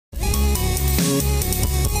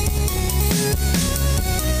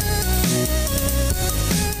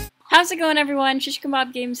How's it going, everyone?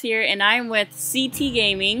 Shishkenbob Games here, and I'm with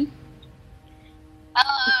CTGaming.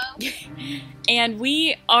 Hello. And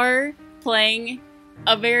we are playing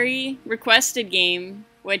a very requested game,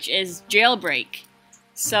 which is Jailbreak.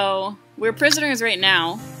 So, we're prisoners right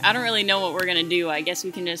now. I don't really know what we're gonna do. I guess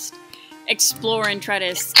we can just explore and try to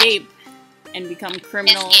escape and become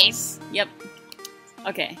criminals. Yep.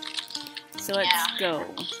 Okay. So let's go.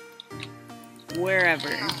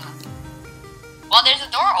 Wherever. Well, there's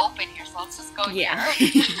a door open here, so let's just go here.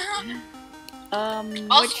 Which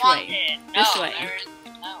way? This way.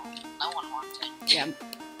 No one wants it. Yeah.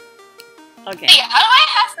 Okay. Hey, how do I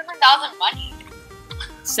have 7,000 money?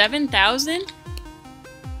 7,000?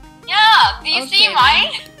 Yeah, do you see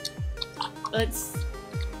mine? Let's...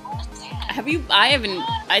 Have you... I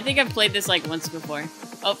think I've played this like once before.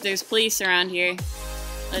 Oh, there's police around here.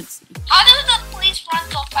 Let's... How does the police run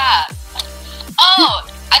so fast? Oh,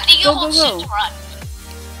 I think you hold shift to run.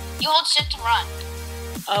 You hold shift to run.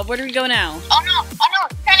 Where do we go now? Oh no, he's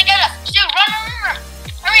trying to get us. Shoot, run.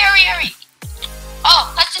 Hurry.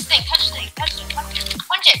 Oh, touch this thing, punch it. How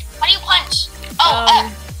do you punch? Oh, F.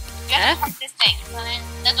 You have to punch this thing, and then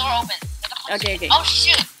the door opens. Okay. Oh,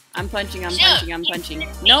 shoot. I'm punching.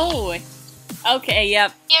 No! Okay,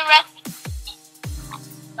 yep. Get ready.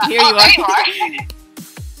 Here you are. There you are.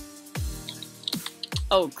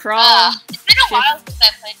 Oh, crawl. It's been a while since I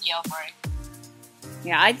played Jailbreak.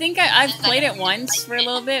 Yeah, I think I've played it once for a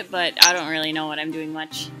little bit, but I don't really know what I'm doing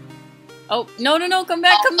much. Oh, no, come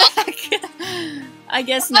back. I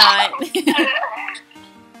guess not. It's okay,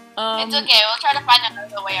 we'll try to find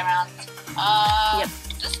another way around. Yep.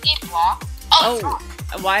 Is this gate blocked? Oh,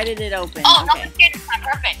 why did it open? Oh, okay. no, it's good.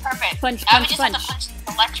 Perfect. Punch. We just have to punch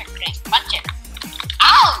this electric thing. Punch it.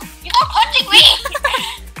 Ow! You are punching me!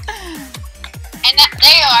 And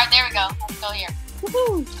there you are. There we go. Let's go here.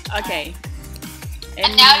 Woohoo! Okay.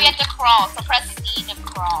 And now you have to crawl. So press E to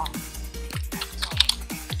crawl.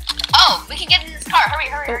 Oh, we can get in this car. Hurry.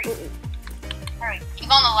 Hurry. You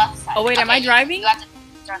go on the left side. Oh wait, am I driving? You have to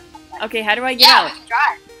drive the left side. Okay, how do I get out? Yeah, we can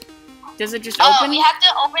drive. Does it just open? We have to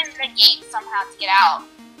open the gate somehow to get out.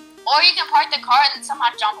 Or you can park the car and then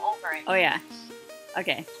somehow jump over it. Oh yeah.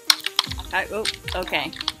 Okay.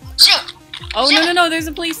 Okay. Shoot! Oh no! There's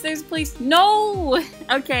a police. No!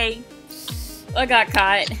 Okay. I got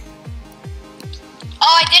caught.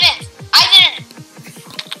 Oh, I didn't.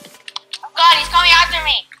 Oh God, he's coming after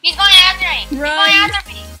me. Run. He's going after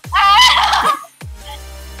me. Ah!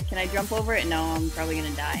 Can I jump over it? No, I'm probably gonna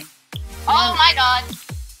die. Oh my God.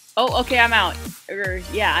 Oh, okay, I'm out.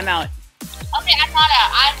 Yeah, I'm out. Okay, I'm not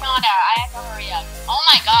out. I have to hurry up. Oh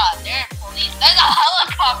my God, there are police. There's a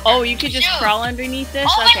helicopter. Oh, you could just crawl underneath this?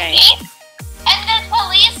 Oh, okay. And there's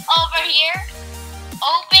police over here.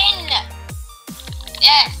 Open.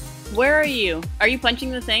 Yes. Where are you? Are you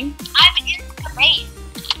punching the thing? I'm in the base.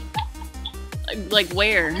 Like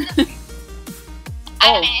where? Okay,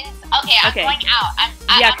 I'm going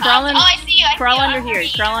out. Crawl in. Oh, I see you. Crawl under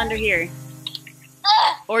here.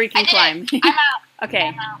 Or you can climb. I'm out.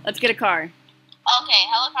 Okay, let's get a car. Okay,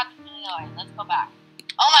 helicopter to the door. Let's go back.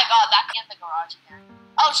 Oh my God, that can't the garage again.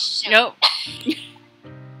 Oh shoot. Nope.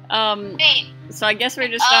 Wait. So I guess we're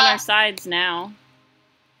just on our sides now.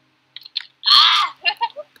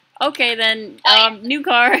 Okay then, new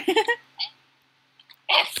car.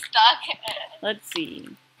 It's stuck. Let's see.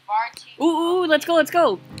 Bar 2. Ooh, let's go.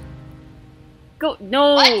 Go.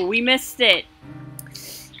 No, what? We missed it.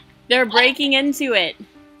 They're breaking into it.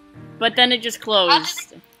 But then it just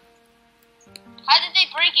closed. How did they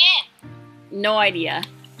break in? No idea.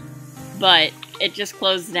 But it just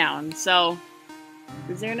closed down. So,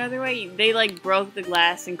 is there another way? They like broke the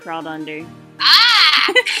glass and crawled under.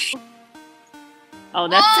 Ah! Oh,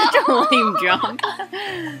 that's such a lame jump.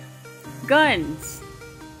 Guns.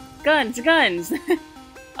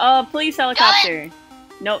 Police helicopter.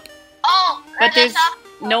 Nope. Oh, but there's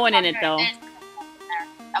no one in it though.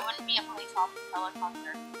 That wouldn't be a police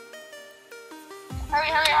helicopter.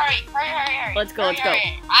 Hurry. Let's go.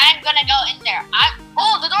 I'm gonna go in there.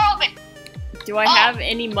 Oh, the door opened. Do I have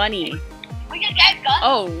any money? We can get guns.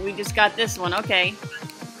 Oh, we just got this one. Okay.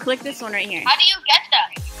 Click this one right here. How do you get them?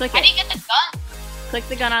 Click it. How do you get the gun? Click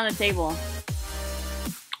the gun on the table.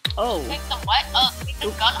 Oh. Click the what? Oh, click the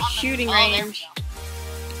gun on the shooting range.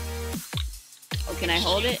 Oh, can I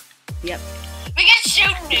hold it? Yep. We can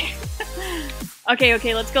shoot me.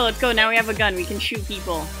 Okay, let's go. Now we have a gun. We can shoot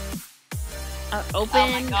people. Open. Oh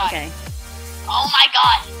my God. Okay. Oh my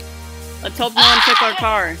God. Let's hope no one took our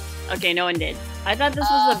car. Okay, no one did. I thought this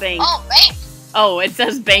was a bank. Oh, bank. Oh, it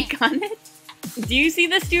says bank on it. Do you see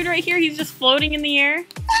this dude right here? He's just floating in the air.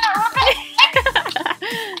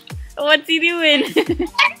 What's he doing?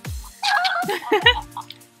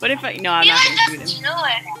 What if I... No, I'm not gonna shoot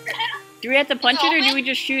him. Do we have to punch it or do we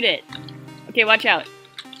just shoot it? Okay, watch out.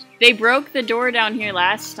 They broke the door down here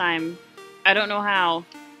last time. I don't know how.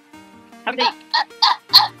 How did they...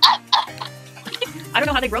 I don't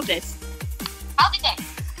know how they broke this. How did they?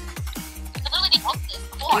 Literally, they broke this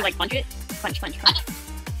before. Can we, like, punch it? Punch. There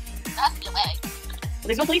has to be a way. Well,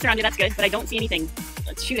 there's no police around you, that's good, but I don't see anything.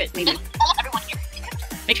 Let's shoot it, maybe. There's almost everyone here.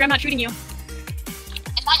 Make sure I'm not shooting you.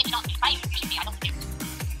 It's fine if you don't. It's fine if you shoot me. I don't care.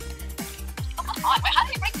 Oh, come on. Wait, how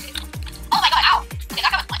did they break this? Oh my god, ow! Okay,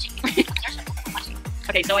 that guy was punching. Punching.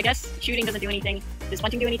 Okay, so I guess shooting doesn't do anything. Does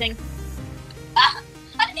punching do anything? How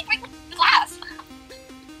did they break the glass?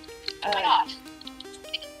 Oh my gosh.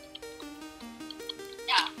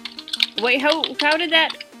 Yeah. Wait, how did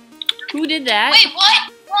that... Who did that? Wait, what?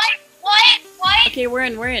 Okay, we're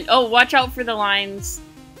in. Oh, watch out for the lines.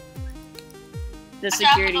 The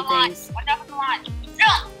security things. Watch out for the lines.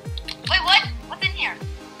 No! Wait, what? What's in here?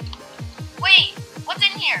 Wait, what's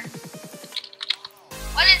in here?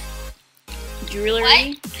 What is... Jewelry?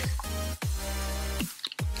 What?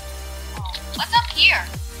 Oh, what's up here?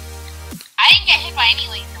 I didn't get hit by any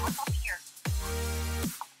laser. What's up here?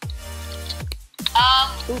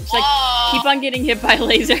 Oops, like, keep on getting hit by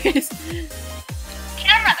lasers.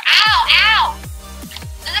 Cameras! Ow!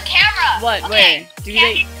 There's a camera! What? Okay. Where? Do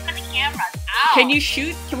Can't they... hit the cameras. Ow! Can you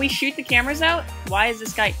shoot? Can we shoot the cameras out? Why is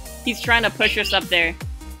this guy... He's trying to push us up there.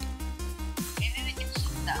 Maybe we can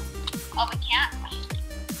shoot them. Oh, we can't?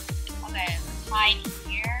 Okay, let's hide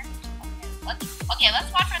here. Okay,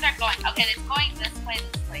 let's watch where they're going. Okay, it's going this way.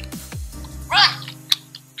 Run!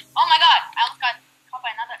 Oh my god! I almost got caught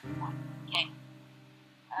by another one. Okay.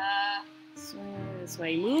 This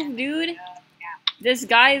way. Move, dude! This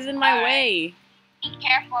guy is in my way. Be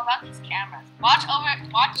careful about these cameras. Watch the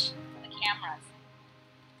cameras.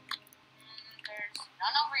 There's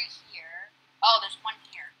none over here. Oh, there's one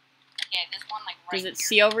here. Okay, there's one like right Does it here.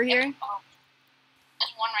 see over here? Oh,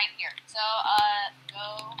 there's one right here. So,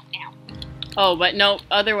 go now. Oh, but no,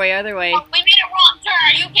 other way. Oh, we made a wrong turn.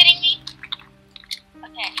 Are you kidding me?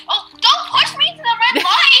 Okay. Oh, don't push me to the red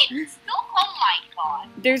light! Oh my god.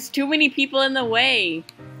 There's too many people in the way.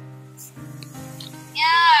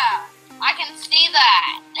 Yeah, I can see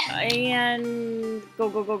that. And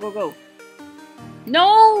go.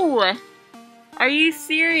 No! Are you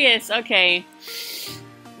serious? Okay.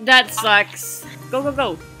 That sucks. Go.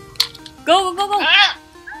 Go.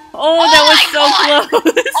 Oh, that was so close.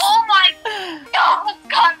 Oh my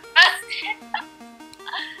god,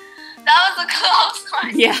 that was a close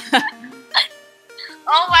one. Yeah.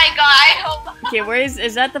 Oh my god, I hope. Okay, where is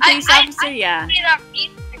that the police officer? Yeah.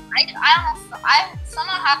 I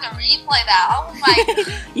somehow have to replay that. Oh my god.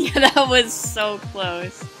 Yeah, that was so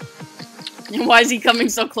close. And why is he coming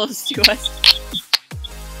so close to us?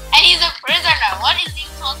 And he's a prisoner. What is he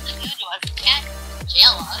supposed to do to us? He can't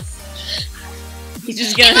jail us. He's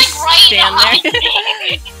just gonna like stand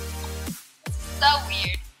there. So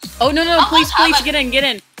weird. Oh no, please, get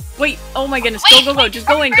in. Wait, oh my goodness, go, just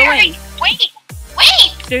go in. Wait!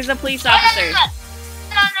 There's a police officer. Run.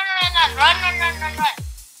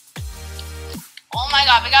 Oh my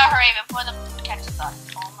god, we gotta hurry before the police catches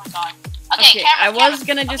us. Oh my god. Okay, I was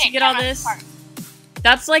gonna just get all this.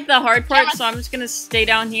 That's like the hard part, so I'm just gonna stay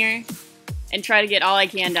down here and try to get all I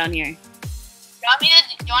can down here. Do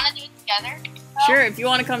you wanna do it together? Sure, if you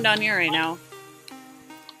wanna come down here right now.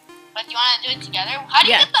 But do you wanna do it together? How do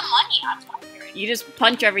you get the money? I'm wondering. You just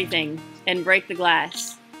punch everything and break the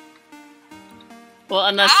glass. Well,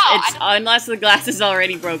 unless the glass is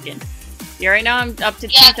already broken. Yeah, right now I'm up to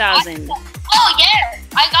 2,000. Oh yeah,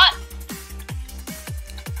 I got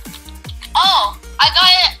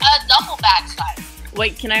a double backside.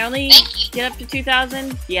 Wait, can I only get up to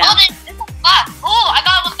 2,000? Yeah. Oh, this is glass. Oh, I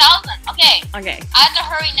got 1,000. Okay. I have to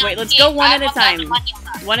hurry now. Wait, let's go one at a time.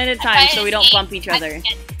 One at a time so we don't bump each other.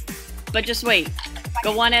 But just wait.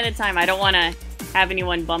 Go one at a time. I don't want to have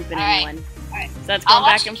anyone bumping anyone. Alright. So let's go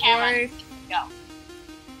back and forth. Go.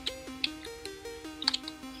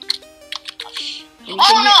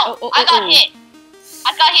 Oh no! I got hit.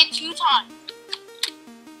 I got hit 2 times.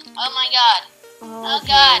 Oh my god. Oh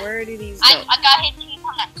god. Where do these go? I got hit 2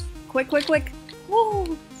 times. Quick.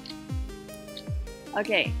 Woo!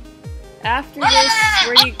 Okay. After this,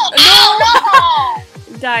 where do you... No!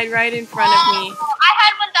 Died right in front of me. I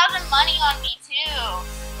had 1,000 money on me too.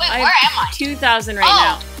 Wait, where am I? 2,000 right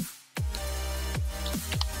now.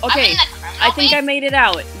 Okay, I think I made it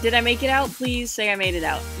out. Did I make it out? Please say I made it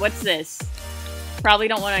out. What's this? Probably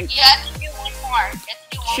don't want to... You have to do one more.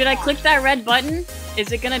 Should I click that red button?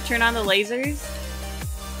 Is it going to turn on the lasers?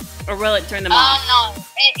 Or will it turn them off? Oh no,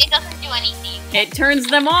 it doesn't do anything. It turns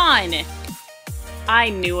them on! I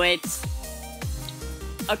knew it.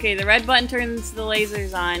 Okay, the red button turns the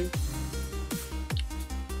lasers on.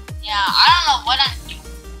 Yeah, I don't know what I'm doing.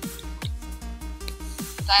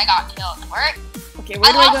 I got killed. Where? Okay,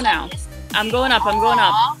 where do I go now? I'm going up, I'm going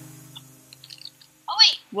up. Oh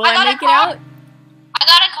wait, Will I make it out? I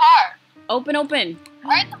got a car. Open, open.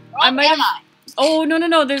 Where the I might have... am I? Oh, no, no,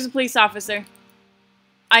 no, there's a police officer.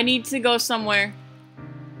 I need to go somewhere.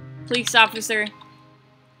 Police officer.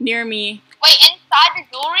 Near me. Wait, inside the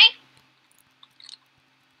jewelry?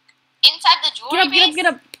 Inside the jewelry base? Get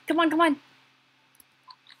up. Come on, come on.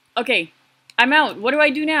 Okay, I'm out. What do I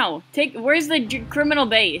do now? Where's the criminal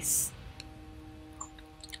base?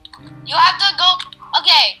 You have to go,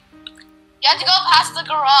 okay. You have to go past the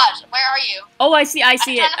garage. Where are you? Oh, I see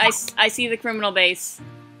it. I see the criminal base.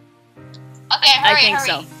 Okay, hurry, I think hurry.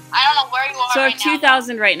 so. I don't know where you are So right I have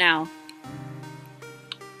 2,000 right now.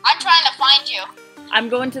 I'm trying to find you. I'm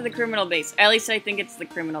going to the criminal base. At least I think it's the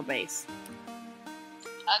criminal base.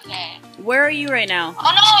 Okay. Where are you right now? Oh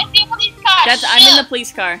no, I see a police car. I'm in the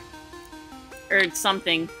police car. Or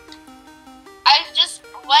something. I just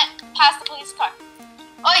went past the police car.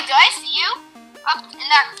 Oh wait, do I see you? Up in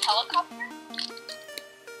that helicopter?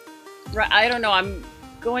 Right, I don't know. I'm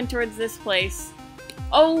going towards this place.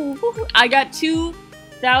 Oh, I got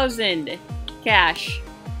 2,000 cash.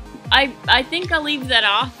 I think I'll leave that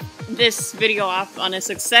off. This video off on a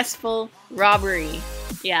successful robbery.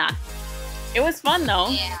 Yeah. It was fun though.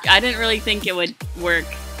 Yeah. I didn't really think it would work.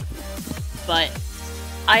 But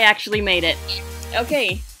I actually made it.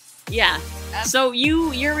 Okay. Yeah. So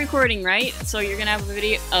you're recording, right? So you're gonna have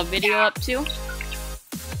a video up too?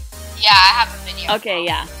 Yeah, I have a video. Okay,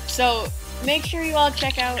 yeah. So make sure you all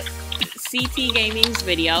check out CTGaming's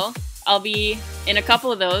video. I'll be in a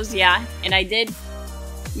couple of those, yeah. And I did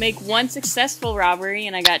make one successful robbery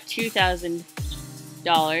and I got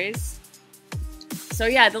 $2,000. So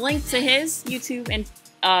yeah, the link to his YouTube and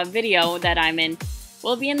video that I'm in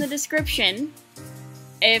will be in the description.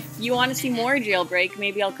 If you want to see more Jailbreak,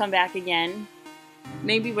 maybe I'll come back again.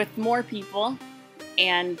 Maybe with more people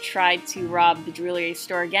and try to rob the jewelry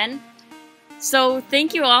store again. So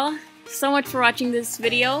thank you all so much for watching this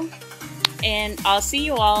video. And I'll see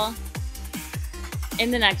you all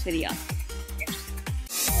in the next video.